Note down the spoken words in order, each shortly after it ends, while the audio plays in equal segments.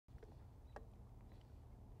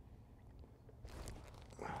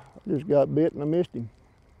Just got bit and I missed him.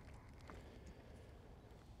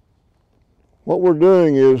 What we're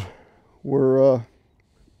doing is we're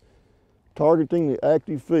targeting the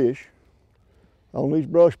active fish on these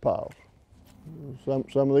brush piles. Some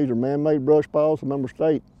of these are man-made brush piles, some of them are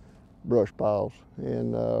state brush piles,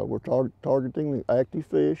 and we're targeting the active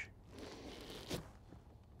fish.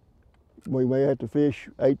 We may have to fish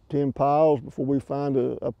 8 to 10 piles before we find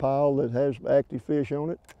a pile that has active fish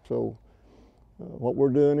on it. So what we're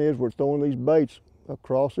doing is we're throwing these baits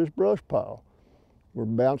across this brush pile. We're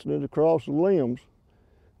bouncing it across the limbs,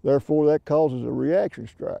 therefore that causes a reaction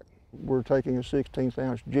strike. We're taking a 1/16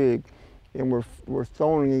 ounce jig and we're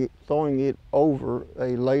throwing it over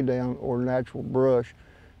a laydown or natural brush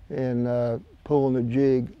and pulling the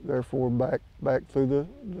jig, therefore back through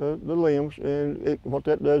the limbs, and what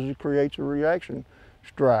that does is it creates a reaction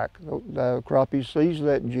strike. The crappie sees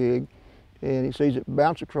that jig and he sees it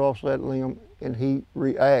bounce across that limb and he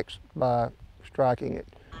reacts by striking it.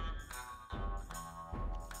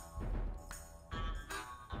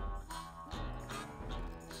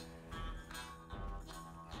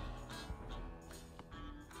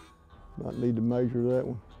 Might need to measure that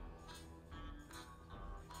one.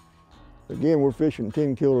 Again, we're fishing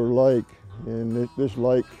Tenkiller Lake, and this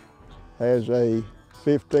lake has a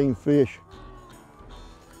 15 fish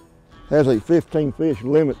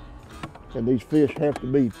limit, and these fish have to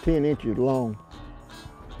be 10 inches long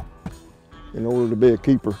in order to be a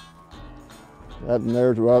keeper. That one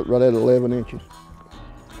there's right at 11 inches.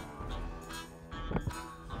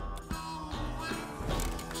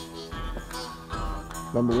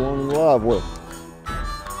 Number one in the live well.